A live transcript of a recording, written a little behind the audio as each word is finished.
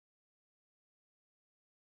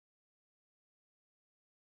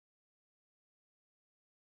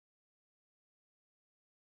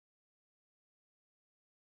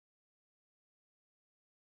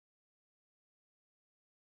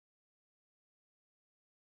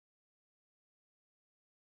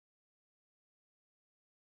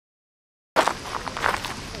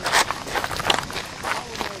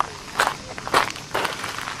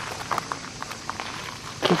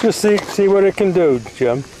Let's just see what it can do,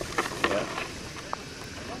 Jim. Yeah.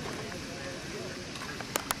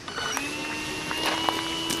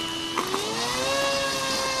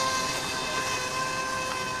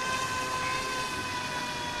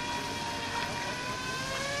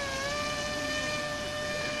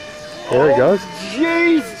 There it goes.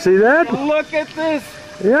 Jeez! See that? Look at this!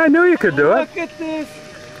 Yeah, I knew you could do it. Look at this!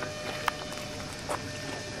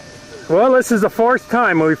 Well, this is the 4th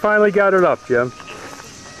time we finally got it up, Jim.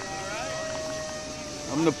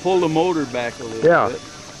 I'm going to pull the motor back a little bit.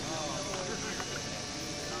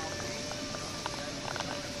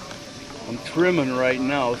 I'm trimming right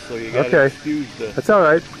now, so you got to excuse the... That's all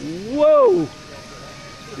right. Whoa!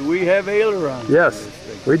 Do we have ailerons? Yes,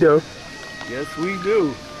 we do. Yes, we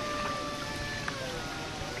do.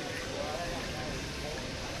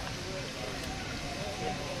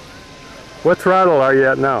 What throttle are you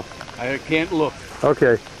at now? I can't look.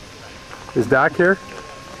 Okay. Is Doc here?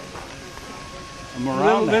 I'm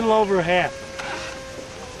around a little over half.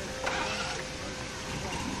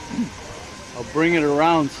 I'll bring it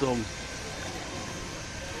around so...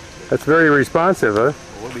 That's very responsive, huh?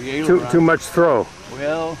 Too much throw.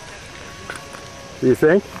 Well... Do you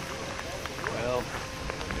think? Well,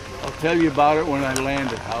 I'll tell you about it when I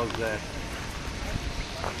land it. How's that?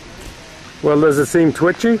 Well, does it seem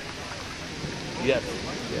twitchy? Yes.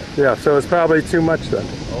 Yeah, so it's probably too much then.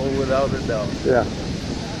 Oh, without a doubt. Yeah.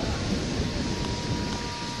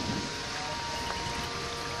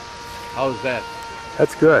 How's that?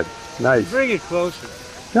 That's good. Nice. Bring it closer.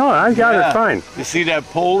 No, I got it fine. You see that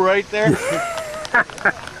pole right there?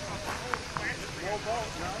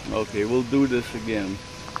 Okay, we'll do this again.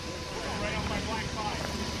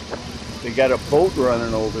 They got a boat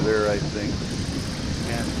running over there, I think.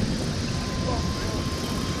 Yeah.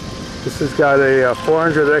 This has got a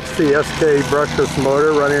 400 XT SK brushless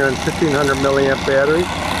motor running on 1500 milliamp battery.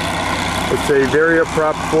 It's a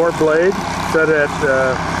VarioProp 4 blade set at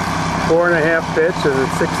 4.5 pitch and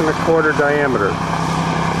it's 6 1/4 diameter.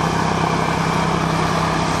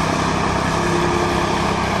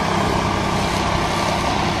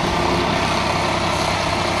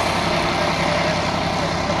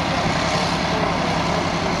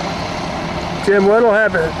 Jim, what'll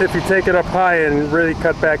happen if you take it up high and really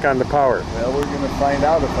cut back on the power? Well, we're going to find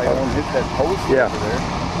out if I don't hit that post over there.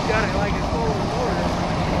 You got it like it's forward.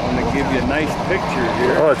 I'm going to give you a nice picture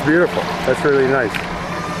here. Oh, it's beautiful. That's really nice.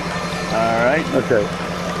 All right. Okay.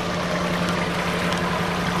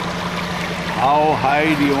 How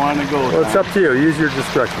high do you want to go? Well, it's up to you. Use your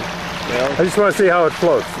discretion. Well, I just want to see how it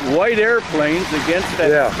floats. white airplanes against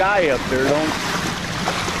that sky up there don't...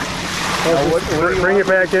 Well, bring it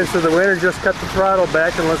back into the wind and just cut the throttle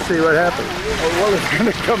back and let's see what happens. Oh, well, it's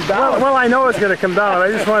going to come down. Well, I know it's going to come down.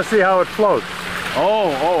 I just want to see how it floats.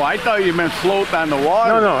 Oh, I thought you meant float on the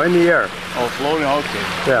water. No, in the air. Oh, floating, okay.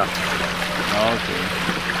 Yeah. Okay.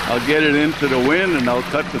 I'll get it into the wind and I'll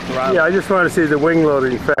cut the throttle. Yeah, I just want to see the wing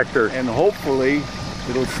loading factor. And hopefully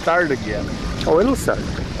it'll start again. Oh, it'll start.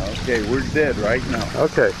 Okay, we're dead right now.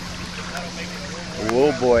 Okay.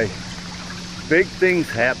 Oh boy. Big things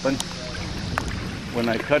happen when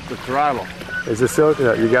I cut the throttle. Is it still?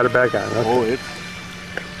 Yeah, you got it back on. Okay. Oh, it's...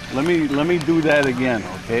 Let me do that again,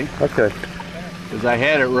 okay? Okay. Because I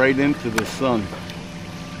had it right into the sun.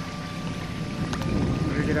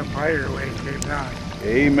 We're get up higher way to get it down.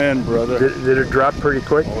 Amen, brother. Did it drop pretty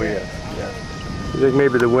quick? Oh, yes. You think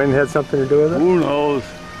maybe the wind had something to do with it? Who knows?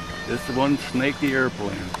 This one snaky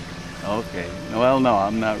airplane. Okay. Well, no,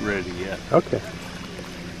 I'm not ready yet. Okay.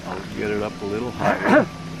 I'll get it up a little higher.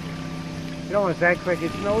 It almost acts like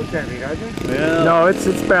it's nose heavy, doesn't it? Well, no, it's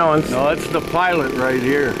balanced. No, it's the pilot right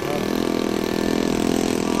here.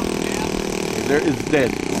 There, it's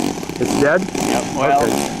dead. It's dead? Yep. Well,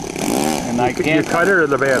 okay. And I can't... You cut it or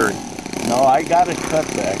the battery? No, I got it cut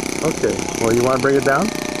back. Okay. Well, you want to bring it down?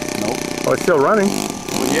 Nope. Oh, it's still running.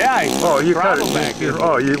 Well, yeah, you cut it back.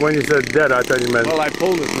 When you said dead, I thought you meant... Well, I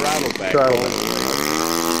pulled the throttle back.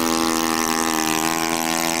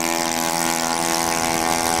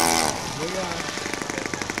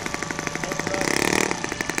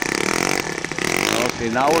 Okay,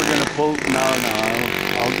 now we're going to pull... No,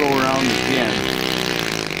 I'll go around again.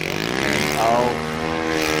 And I'll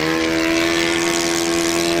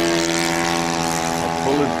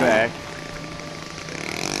pull it back.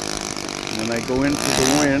 And then I go into the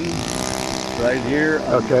wind right here.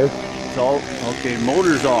 Okay. It's all... Okay,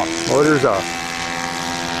 motor's off. Motor's off.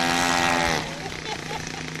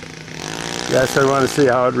 Yes, I want to see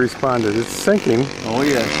how it responded. It's sinking. Oh,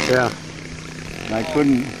 yes. Yeah. And I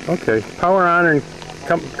couldn't... Okay. Power on and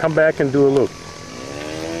come back and do a loop.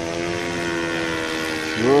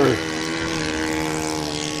 Sure.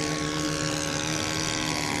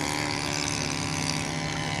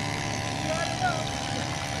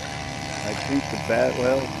 think the bat,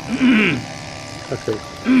 well, Okay.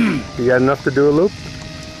 You got enough to do a loop?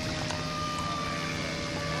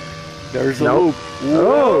 there's a Nope. loop.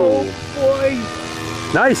 Oh. Boy.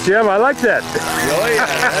 Nice, Jim. I like that. Oh yeah,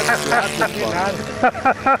 that's lots of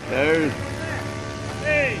fun. There's,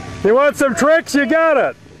 You want some tricks? You got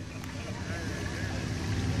it.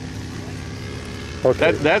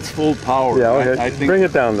 Okay. that's full power. Yeah, okay. I think Bring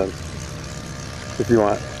it down then, if you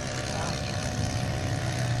want.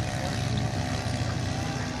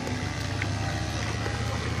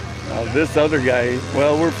 this other guy,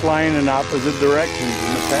 well, we're flying in opposite directions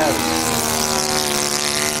in the pattern.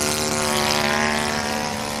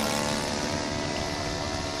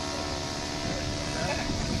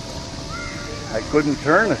 I couldn't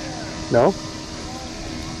turn it. No?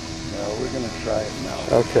 No, we're going to try it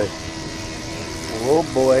now. Okay. Oh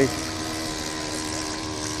boy.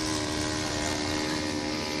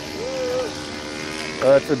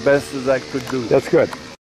 That's the best as I could do. That's good.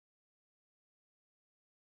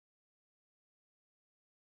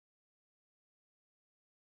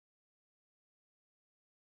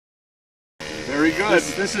 Very good.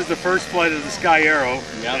 This is the first flight of the Sky Arrow,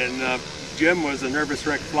 Yep. and Jim was a nervous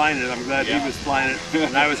wreck flying it. I'm glad he was flying it,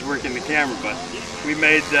 and I was working the camera. But we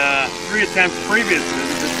made 3 attempts previously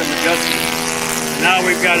with some adjustments. Now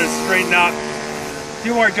we've got it straightened out. A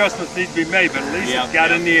few more adjustments need to be made, but at least it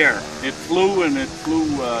got in the air. It flew, and it flew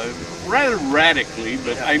rather radically,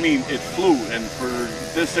 but I mean, it flew. And for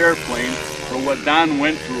this airplane, for what Don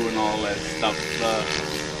went through and all that stuff,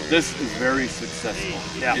 this is very successful.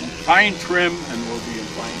 Yeah. In fine trim, and we'll be in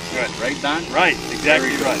fine trim. Good. Right, Don? Right, exactly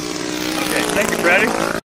right. Okay, thank you,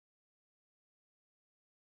 Freddie.